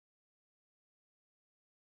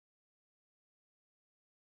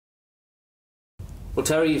Well,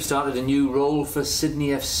 Terry, you've started a new role for Sydney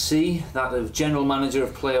FC, that of General Manager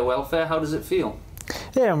of Player Welfare. How does it feel?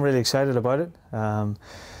 Yeah, I'm really excited about it.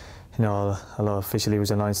 You know, although officially it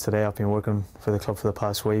was announced today, I've been working for the club for the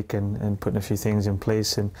past week and putting a few things in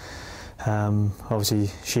place. And obviously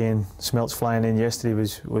Shane Smelts flying in yesterday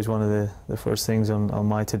was one of the first things on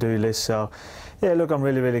my to-do list. So yeah, look, I'm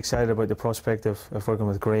really excited about the prospect of working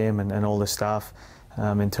with Graham and all the staff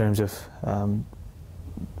in terms of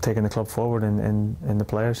taking the club forward and the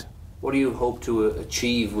players. What do you hope to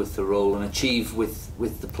achieve with the role and achieve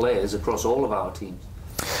with the players across all of our teams?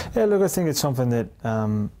 Yeah, look, I think it's something that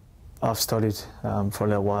I've studied for a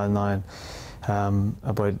little while now,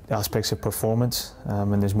 about aspects of performance,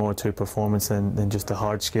 and there's more to performance than just the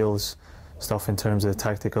hard skills stuff in terms of the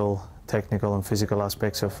tactical, technical and physical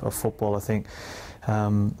aspects of football. I think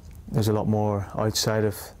there's a lot more outside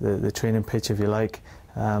of the training pitch, if you like,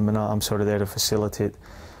 and I'm sort of there to facilitate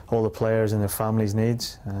all the players and their families'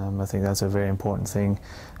 needs. I think that's a very important thing,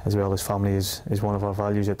 as well as family is one of our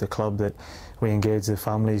values at the club, that we engage the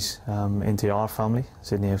families into our family,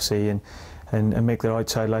 Sydney FC, and make their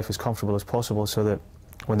outside life as comfortable as possible, so that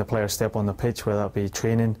when the players step on the pitch, whether that be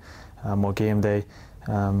training or game day,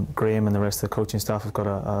 Graham and the rest of the coaching staff have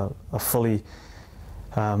got a fully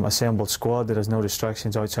assembled squad that has no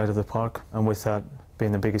distractions outside of the park. And with that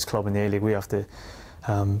being the biggest club in the A-League, we have to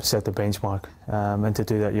set the benchmark, and to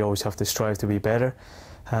do that you always have to strive to be better,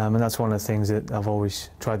 and that's one of the things that I've always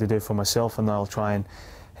tried to do for myself, and I'll try and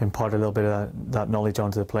impart a little bit of that knowledge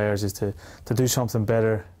onto the players, is to do something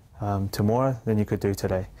better tomorrow than you could do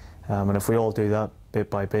today, and if we all do that bit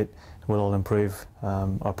by bit, we'll all improve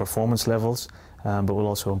our performance levels, but we'll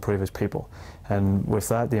also improve as people, and with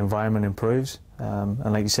that the environment improves,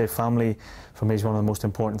 and like you say, family for me is one of the most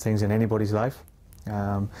important things in anybody's life.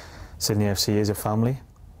 Sydney FC is a family.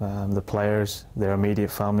 The players, their immediate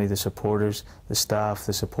family, the supporters, the staff,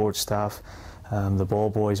 the support staff, the ball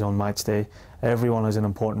boys on match day. Everyone has an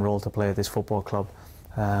important role to play at this football club,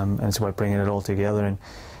 and it's about bringing it all together.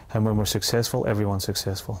 And when we're successful, everyone's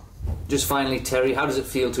successful. Just finally, Terry, how does it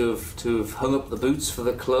feel to have hung up the boots for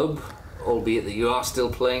the club, albeit that you are still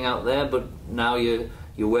playing out there, but now you're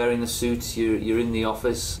wearing the suits, you're in the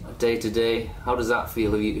office day to day. How does that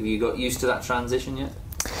feel? Have you got used to that transition yet?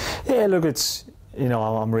 Yeah, look, it's, you know,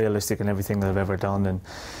 I'm realistic in everything that I've ever done, and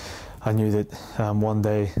I knew that one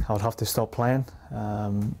day I would have to stop playing,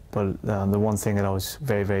 but the one thing that I was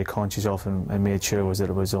very conscious of and made sure was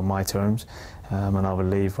that it was on my terms, and I would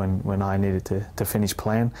leave when I needed to finish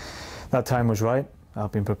playing. That time was right.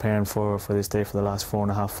 I've been preparing for this day for the last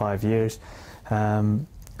 4.5, 5 years, and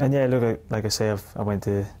yeah, look, like I say, I went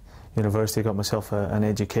to university, got myself an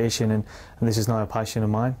education, and this is now a passion of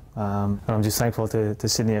mine, and I'm just thankful to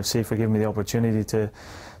Sydney FC for giving me the opportunity to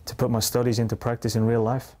put my studies into practice in real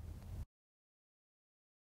life.